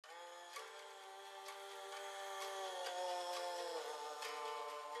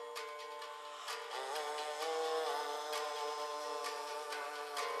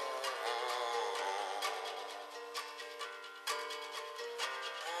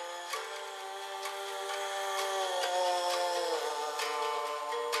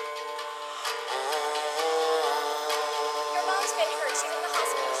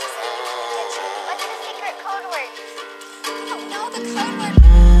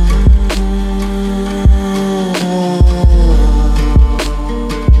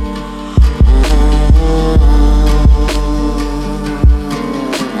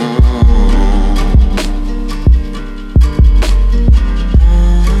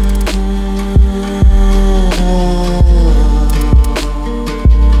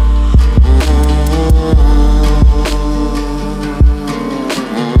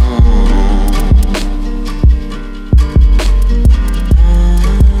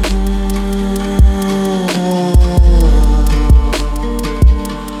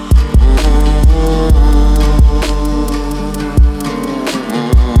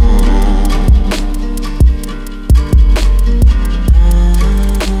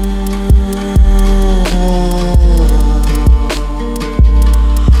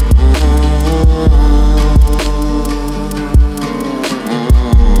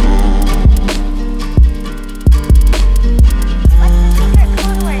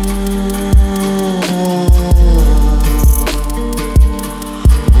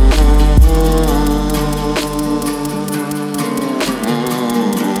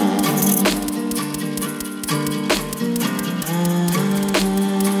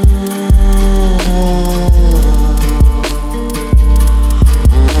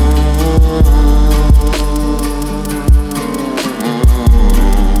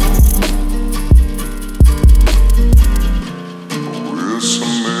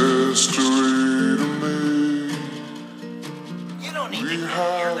don't need to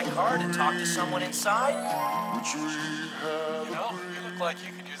get near the car to talk to someone inside. You know, you look like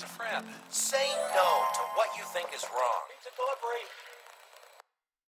you could use a friend. Say no to what you think is wrong. Pizza delivery.